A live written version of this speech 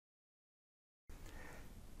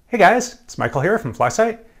Hey guys, it's Michael here from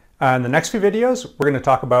FlySight. In the next few videos, we're going to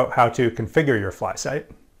talk about how to configure your FlySight.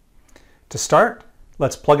 To start,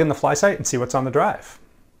 let's plug in the FlySight and see what's on the drive.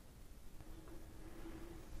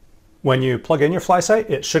 When you plug in your FlySight,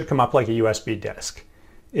 it should come up like a USB disk.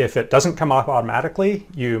 If it doesn't come up automatically,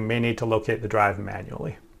 you may need to locate the drive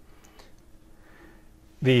manually.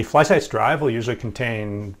 The FlySight's drive will usually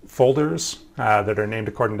contain folders that are named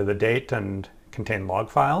according to the date and contain log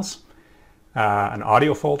files. An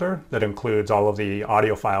audio folder that includes all of the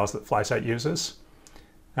audio files that FlySight uses.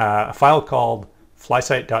 A file called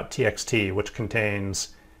FlySight.txt, which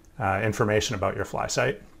contains information about your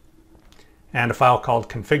FlySight. And a file called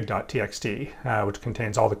config.txt, which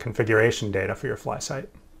contains all the configuration data for your FlySight.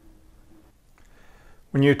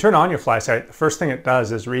 When you turn on your FlySight, the first thing it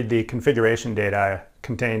does is read the configuration data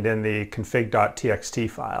contained in the config.txt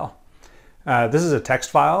file. This is a text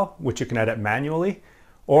file which you can edit manually,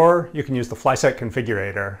 or you can use the FlySight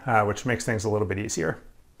configurator, which makes things a little bit easier.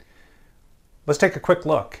 Let's take a quick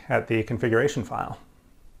look at the configuration file.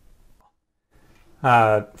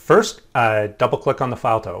 First, double-click on the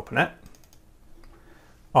file to open it.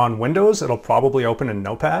 On Windows, it'll probably open in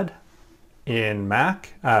Notepad. In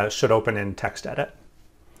Mac, it should open in TextEdit.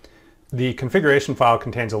 The configuration file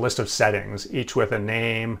contains a list of settings, each with a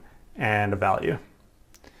name and a value.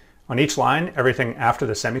 On each line, everything after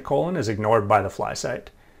the semicolon is ignored by the FlySight.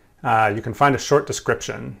 You can find a short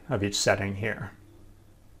description of each setting here.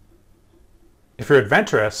 If you're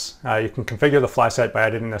adventurous, you can configure the FlySight by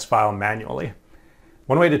editing this file manually.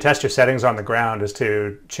 One way to test your settings on the ground is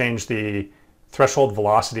to change the threshold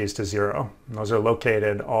velocities to 0. And those are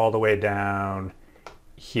located all the way down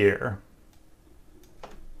here.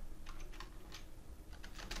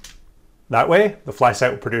 That way, the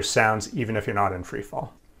FlySight will produce sounds even if you're not in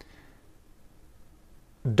freefall.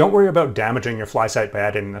 Don't worry about damaging your FlySight by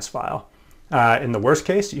editing this file. In the worst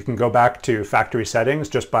case, you can go back to factory settings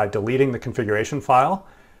just by deleting the configuration file,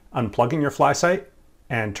 unplugging your FlySight,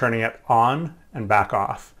 and turning it on and back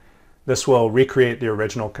off. This will recreate the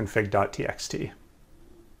original config.txt.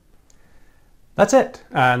 That's it.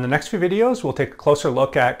 In the next few videos, we'll take a closer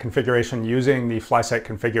look at configuration using the FlySight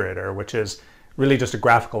configurator, which is really just a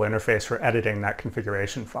graphical interface for editing that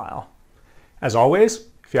configuration file. As always,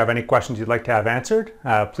 if you have any questions you'd like to have answered,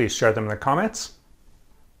 please share them in the comments.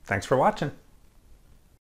 Thanks for watching.